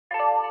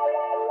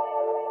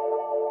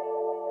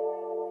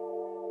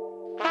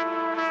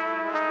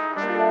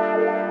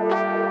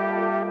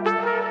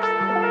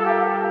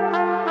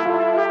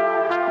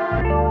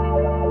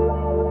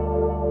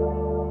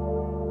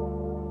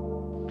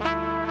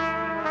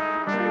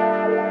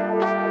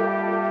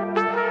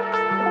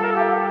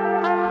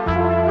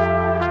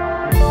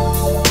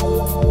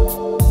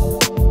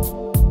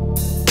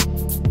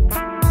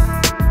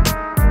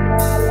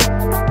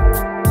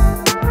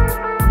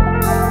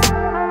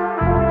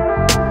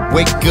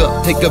Wake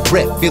up, take a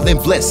breath, feeling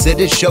blessed, it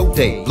is show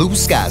day. Blue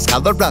skies,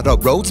 Colorado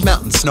roads,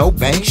 mountains,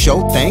 snowbanks.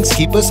 Show thanks,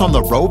 keep us on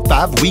the road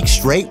 5 weeks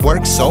straight.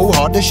 Worked so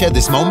hard to share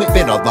this moment,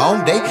 been a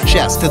long day.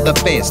 Shouts to the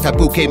fans,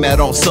 Taboo came out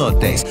on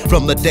Sundays.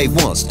 From the day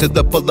ones to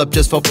the pull up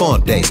just for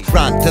fun days.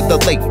 Grind to the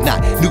late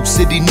night, new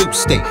city, new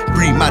state.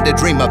 Free-minded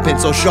dreamer,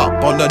 pencil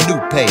sharp on a new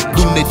page.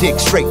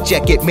 Lunatic, straight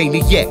jacket,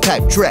 maniac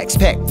type tracks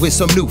packed with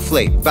some new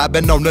flavor.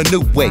 Vibing on a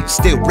new wave,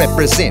 still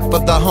represent for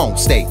the home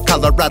state.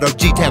 Colorado,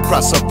 G-Town,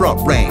 cross the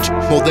front range.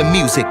 More than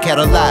music,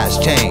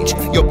 catalyze change.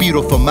 Your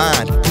beautiful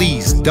mind,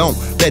 please don't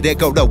let it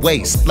go to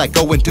waste. Like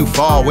going too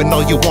far when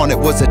all you wanted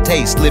was a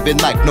taste. Living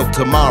like no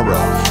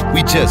tomorrow,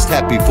 we just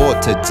happy for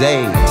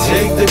today.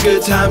 Take the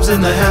good times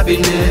and the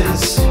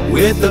happiness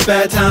with the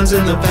bad times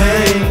and the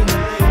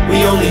pain.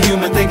 We only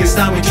human, think it's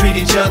time we treat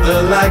each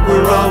other like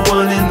we're all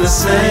one and the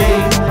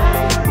same.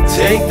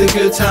 Take the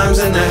good times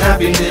and the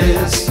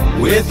happiness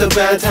with the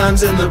bad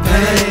times and the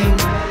pain.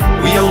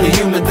 We only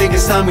human, think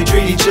it's time we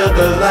treat each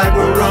other like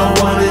we're all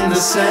one and the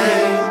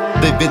same.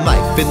 Living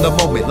life in the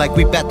moment like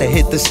we bout to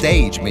hit the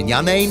stage.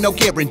 Manana ain't no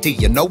guarantee,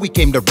 you know we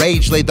came to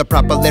rage. Lay the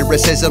proper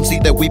lyricism, see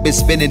that we've been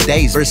spending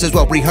days. Verses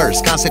well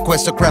rehearsed,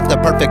 consequence to craft the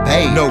perfect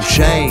page. No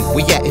shame,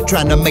 we at it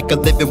trying to make a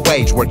living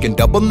wage. Working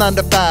double 9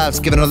 to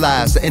 5s, giving our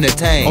lives to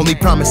entertain. Only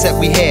promise that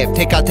we have,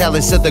 take our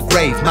talents to the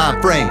grave.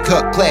 Mind frame,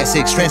 cut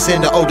classics,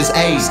 transcend the oldest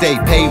age. Stay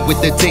paid with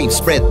the team,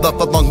 spread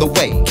love along the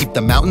way. Keep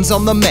the mountains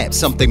on the map,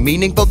 something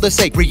meaningful to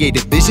say.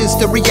 Creative visions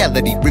to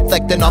reality,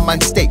 reflecting on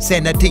mind state.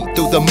 Sanity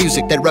through the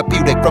music,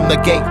 therapeutic from the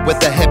gate,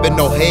 whether heaven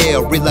or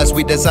hell. Realize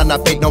we design our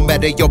fate, no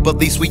matter your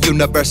beliefs, we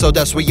universal,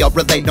 thus we all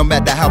relate. No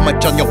matter how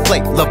much on your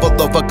plate, love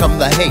will overcome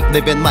the hate.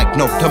 Living like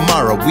no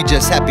tomorrow, we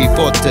just happy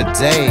for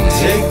today.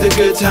 Take the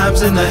good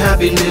times and the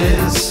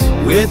happiness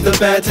with the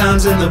bad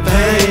times and the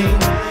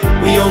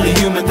pain. We only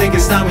human, think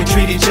it's time we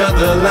treat each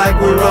other like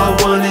we're all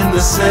one and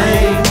the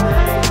same.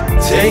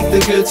 Take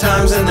the good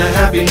times and the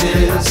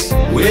happiness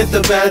with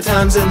the bad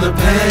times and the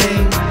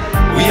pain.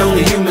 We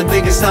only human,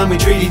 think it's time we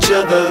treat each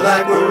other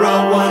like we're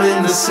all one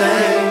and the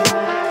same.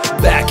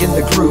 Back in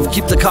the groove,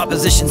 keep the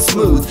composition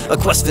smooth. A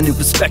quest for new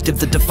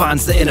perspective that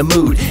defines the inner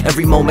mood.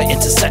 Every moment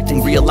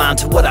intersecting, realign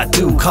to what I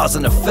do, cause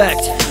and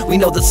effect. We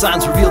know that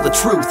signs reveal the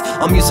truth.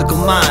 Our musical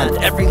mind,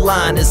 every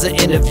line is an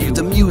interview.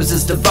 The muse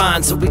is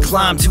divine, so we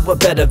climb to a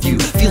better view.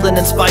 Feeling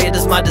inspired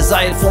is my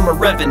desired form of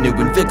revenue.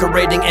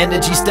 Invigorating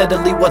energy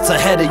steadily, what's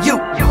ahead of you?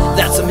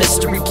 That's a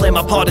mystery, play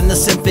my part in the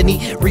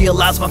symphony.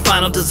 Realize my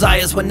final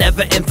desires were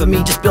never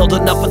infamy. Just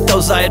building up with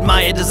those I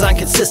admire, design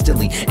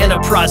consistently.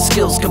 Enterprise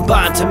skills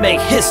combined to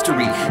make history.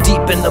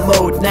 Deep in the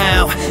mode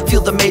now, feel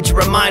the major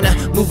and minor.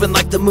 Moving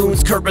like the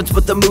moon's currents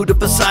with the mood of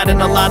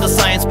Poseidon. A lot of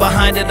science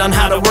behind it on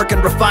how to work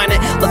and refine it.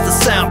 Let the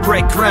sound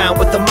break ground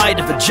with the might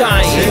of a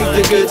giant.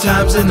 Take the good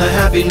times and the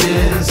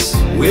happiness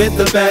with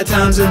the bad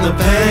times and the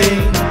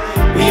pain.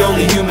 We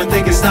only human,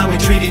 think it's time we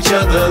treat each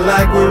other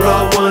like we're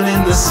all one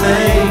and the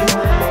same.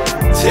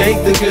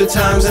 Take the good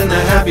times and the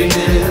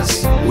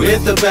happiness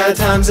with the bad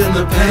times and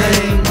the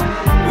pain.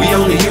 We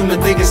only human,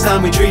 think it's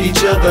time we treat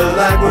each other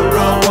like we're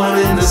all one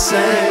and the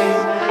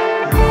same.